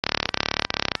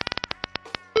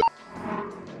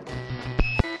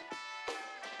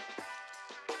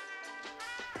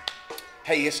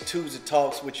Hey, it's Tuesday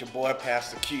Talks with your boy,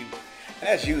 Pastor Q. And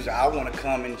as usual, I want to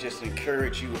come and just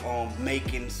encourage you on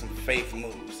making some faith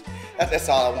moves. That's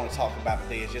all I want to talk about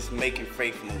today, is just making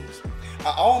faith moves.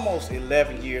 Almost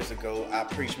 11 years ago, I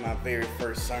preached my very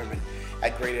first sermon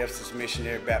at Great Ephesus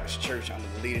Missionary Baptist Church under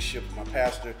the leadership of my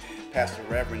pastor, Pastor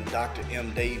Reverend Dr.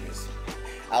 M. Davis.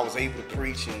 I was able to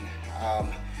preach,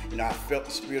 and I felt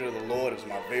the Spirit of the Lord. It was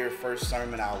my very first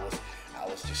sermon. I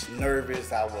was just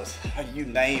nervous. I was, you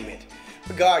name it.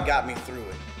 But God got me through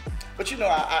it. But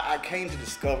I came to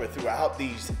discover throughout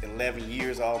these 11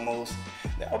 years almost,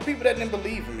 there were people that didn't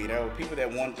believe in me. There were people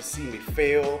that wanted to see me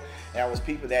fail. There was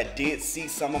people that did see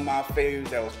some of my failures.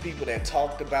 There was people that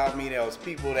talked about me. There was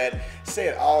people that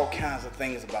said all kinds of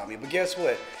things about me. But guess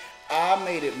what? I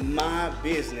made it my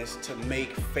business to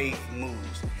make faith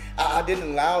moves. I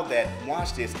didn't allow that,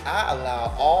 watch this, I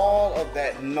allowed all of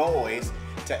that noise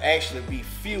to actually be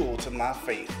fuel to my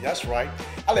faith. That's right.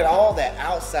 I let all that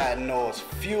outside noise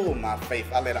fuel my faith.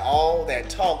 I let all that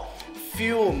talk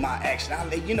fuel my action.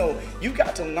 You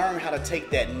got to learn how to take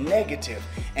that negative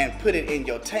and put it in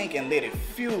your tank and let it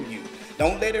fuel you.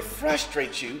 Don't let it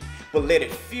frustrate you, but let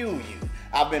it fuel you.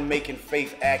 I've been making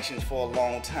faith actions for a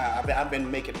long time. I've been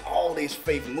making all these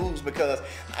faith moves because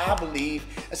I believe,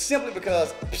 simply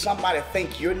because somebody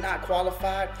think you're not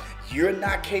qualified, you're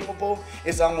not capable.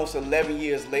 It's almost 11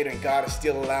 years later and God is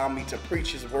still allowing me to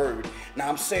preach His word. Now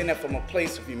I'm saying that from a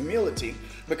place of humility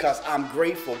because I'm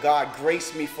grateful. God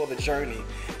graced me for the journey.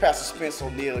 Pastor Spencer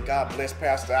O'Neill, God bless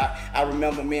Pastor. I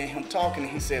remember me and him talking,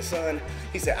 and he said, son,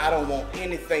 I don't want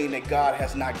anything that God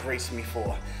has not graced me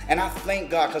for. And I thank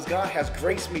God because God has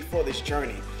graced me for this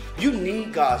journey. You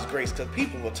need God's grace because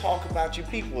people will talk about you.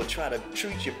 People will try to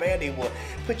treat you bad. They will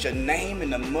put your name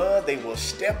in the mud. They will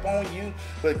step on you.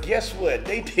 But guess what?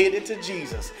 They did it to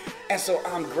Jesus. And so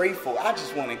I'm grateful. I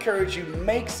just want to encourage you,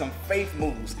 make some faith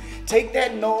moves. Take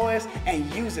that noise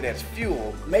and use it as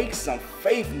fuel. Make some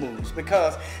faith moves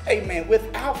because, amen,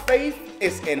 without faith,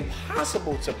 it's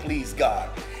impossible to please God.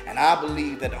 And I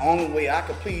believe that the only way I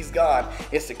can please God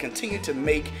is to continue to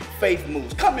make faith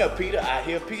moves. Come here, Peter. I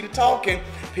hear Peter talking.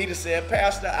 Peter said,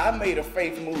 Pastor, I made a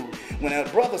faith move. When a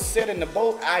brother sat in the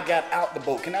boat, I got out the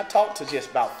boat. Can I talk to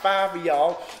just about 5 of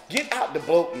y'all? Get out the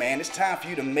boat, man. It's time for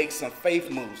you to make some faith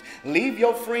moves. Leave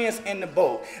your friends in the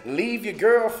boat. Leave your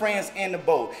girlfriends in the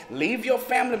boat. Leave your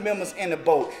family members in the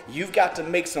boat. You've got to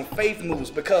make some faith moves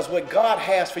because what God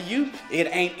has for you, it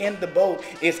ain't in the boat.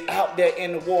 It's out there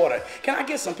in the water. Can I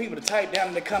get some people to type down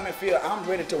in the comment field, I'm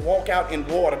ready to walk out in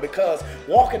water, because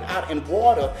walking out in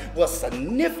water was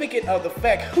significant of the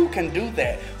fact who can do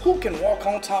that, who can walk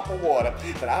on top of water.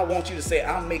 But I want you to say,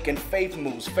 I'm making faith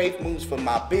moves for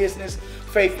my business,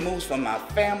 faith moves for my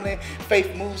family,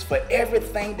 faith moves for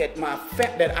everything that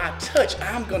I touch.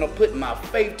 I'm gonna put my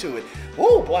faith to it.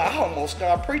 Whoa, boy, I almost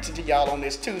started preaching to y'all on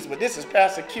this Tuesday, but this is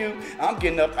Pastor Q. I'm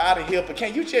getting up out of here, but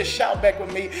can you just shout back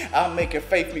with me? I'm making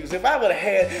faith moves. If I would have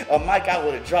had a mic, I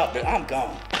would have dropped it. I'm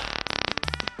gone.